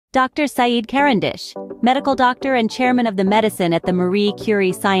Dr. Saied Karandish, medical doctor and chairman of the medicine at the Marie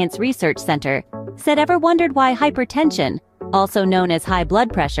Curie Science Research Center, said, "Ever wondered why hypertension, also known as high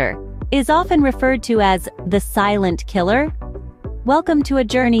blood pressure, is often referred to as the silent killer?" Welcome to a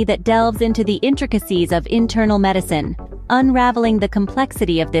journey that delves into the intricacies of internal medicine, unraveling the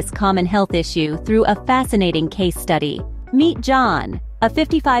complexity of this common health issue through a fascinating case study. Meet John, a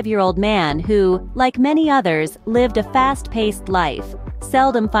 55-year-old man who, like many others, lived a fast-paced life,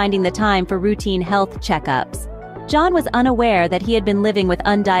 seldom finding the time for routine health checkups. John was unaware that he had been living with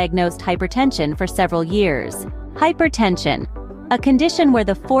undiagnosed hypertension for several years. Hypertension, a condition where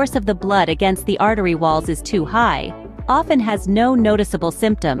the force of the blood against the artery walls is too high, often has no noticeable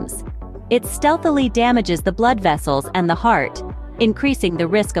symptoms. It stealthily damages the blood vessels and the heart, increasing the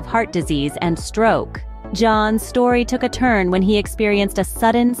risk of heart disease and stroke. John's story took a turn when he experienced a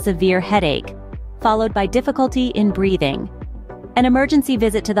sudden, severe headache, followed by difficulty in breathing. An emergency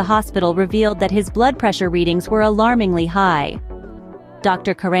visit to the hospital revealed that his blood pressure readings were alarmingly high.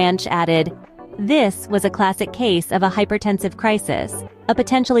 Dr. Karandish added, "This was a classic case of a hypertensive crisis, a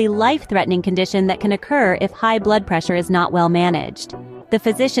potentially life-threatening condition that can occur if high blood pressure is not well managed." The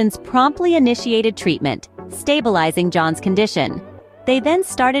physicians promptly initiated treatment, stabilizing John's condition. They then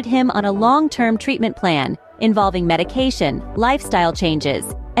started him on a long-term treatment plan involving medication, lifestyle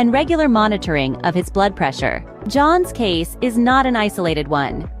changes, and regular monitoring of his blood pressure. John's case is not an isolated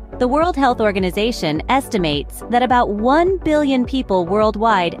one. The World Health Organization estimates that about 1 billion people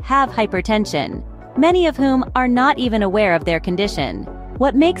worldwide have hypertension, many of whom are not even aware of their condition.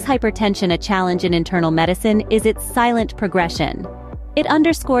 What makes hypertension a challenge in internal medicine is its silent progression. It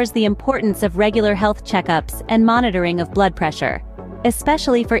underscores the importance of regular health checkups and monitoring of blood pressure,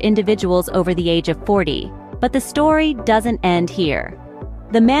 especially for individuals over the age of 40. But the story doesn't end here.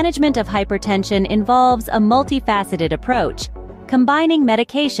 The management of hypertension involves a multifaceted approach, combining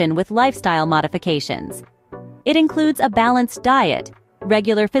medication with lifestyle modifications. It includes a balanced diet,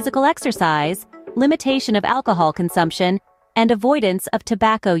 regular physical exercise, limitation of alcohol consumption, and avoidance of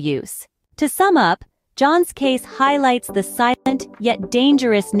tobacco use. To sum up, John's case highlights the silent yet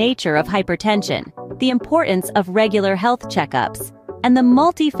dangerous nature of hypertension, the importance of regular health checkups, and the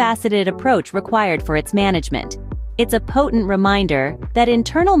multifaceted approach required for its management. It's a potent reminder that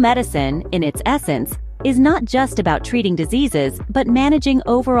internal medicine, in its essence, is not just about treating diseases, but managing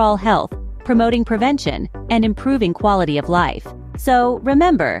overall health, promoting prevention, and improving quality of life. So,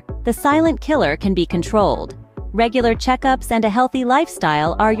 remember, the silent killer can be controlled. Regular checkups and a healthy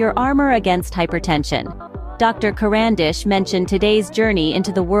lifestyle are your armor against hypertension. Dr. Karandish mentioned today's journey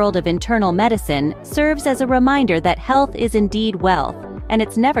into the world of internal medicine serves as a reminder that health is indeed wealth, and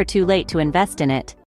it's never too late to invest in it.